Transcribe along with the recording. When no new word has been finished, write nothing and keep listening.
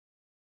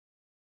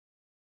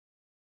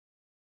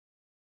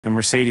The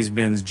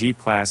Mercedes-Benz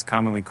G-Class,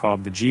 commonly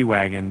called the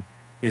G-Wagen,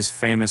 is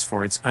famous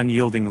for its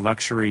unyielding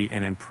luxury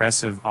and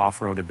impressive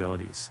off-road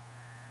abilities.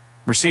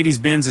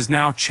 Mercedes-Benz is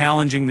now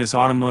challenging this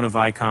automotive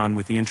icon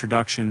with the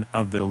introduction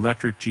of the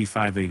electric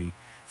G580,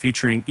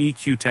 featuring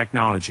EQ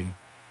technology.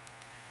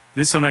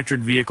 This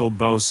electric vehicle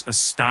boasts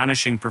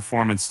astonishing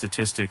performance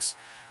statistics,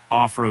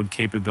 off-road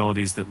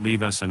capabilities that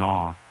leave us in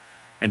awe,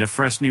 and a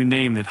fresh new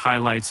name that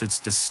highlights its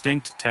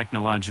distinct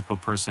technological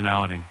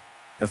personality.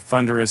 The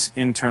thunderous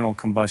internal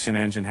combustion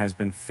engine has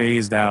been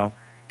phased out,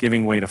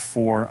 giving way to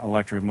 4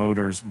 electric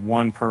motors,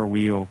 1 per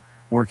wheel,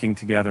 working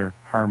together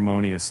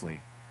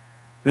harmoniously.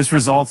 This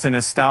results in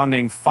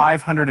astounding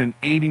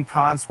 580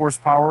 pounds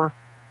horsepower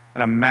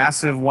and a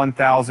massive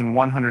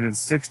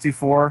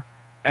 1,164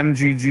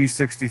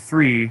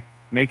 MGG63,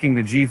 making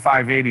the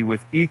G580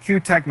 with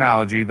EQ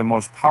technology the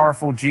most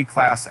powerful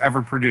G-Class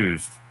ever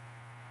produced.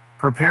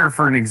 Prepare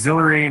for an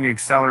exhilarating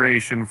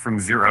acceleration from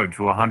 0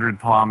 to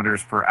 100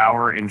 kilometers per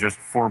hour in just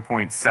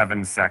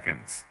 4.7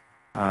 seconds.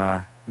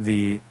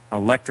 The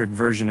electric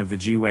version of the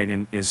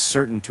G-Wagen is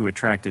certain to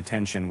attract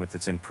attention with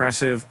its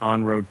impressive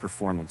on-road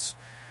performance.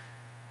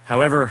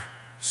 However,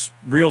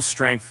 real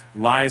strength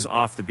lies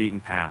off the beaten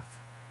path.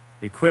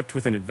 Equipped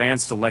with an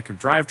advanced electric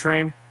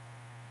drivetrain,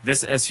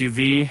 this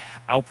SUV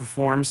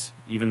outperforms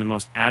even the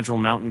most agile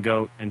mountain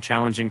goat in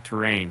challenging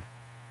terrain.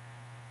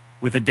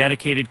 With a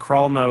dedicated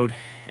crawl mode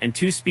and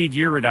 2-speed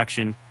gear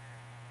reduction,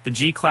 the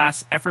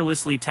G-Class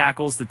effortlessly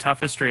tackles the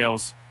toughest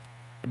trails.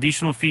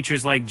 Additional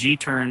features like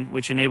G-Turn,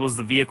 which enables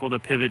the vehicle to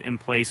pivot in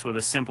place with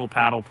a simple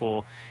paddle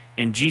pull,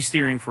 and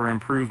G-Steering for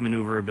improved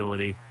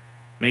maneuverability,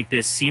 make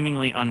this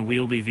seemingly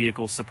unwieldy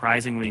vehicle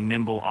surprisingly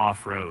nimble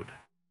off-road.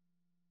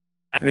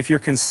 And if you're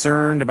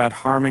concerned about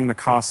harming the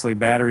costly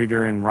battery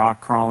during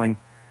rock crawling,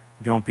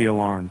 don't be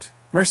alarmed.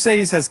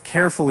 Mercedes has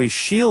carefully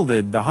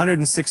shielded the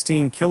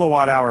 116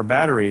 kilowatt-hour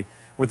battery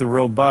with a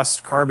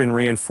robust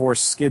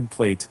carbon-reinforced skid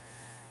plate.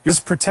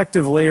 This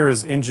protective layer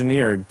is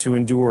engineered to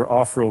endure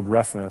off-road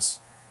roughness,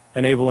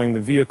 enabling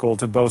the vehicle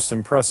to boast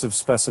impressive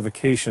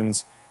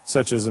specifications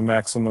such as a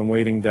maximum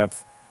wading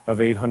depth of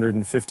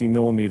 850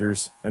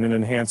 millimeters and an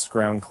enhanced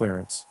ground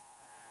clearance.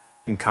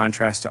 In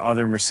contrast to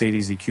other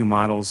Mercedes EQ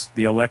models,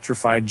 the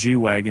electrified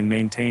G-Wagen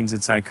maintains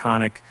its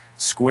iconic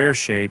square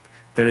shape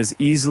that is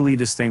easily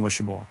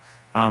distinguishable.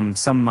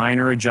 Some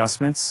minor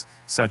adjustments,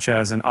 such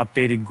as an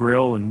updated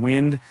grille and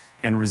wind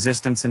and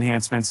resistance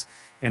enhancements,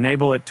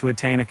 enable it to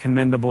attain a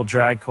commendable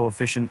drag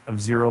coefficient of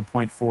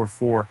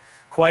 0.44,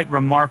 quite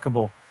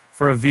remarkable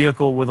for a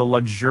vehicle with a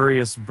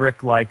luxurious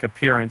brick-like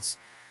appearance.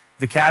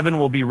 The cabin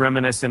will be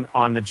reminiscent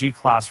on the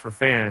G-Class for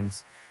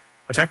fans,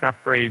 but tech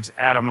upgrades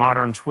add a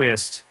modern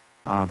twist.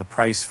 The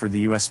price for the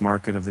U.S.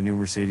 market of the new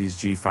Mercedes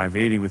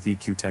G580 with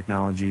EQ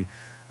technology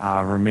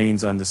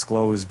remains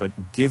undisclosed,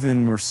 but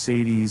given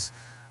Mercedes'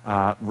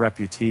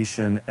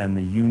 reputation and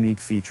the unique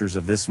features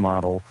of this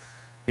model,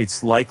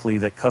 it's likely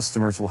that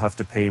customers will have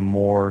to pay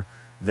more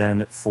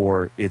than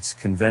for its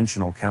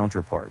conventional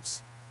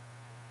counterparts.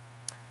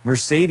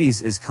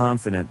 Mercedes is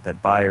confident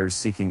that buyers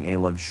seeking a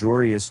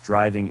luxurious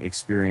driving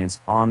experience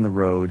on the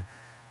road,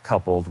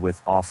 coupled with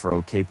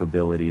off-road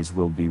capabilities,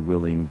 will be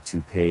willing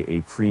to pay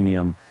a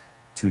premium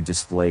to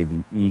display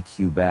the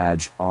EQ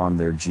badge on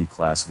their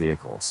G-Class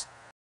vehicles.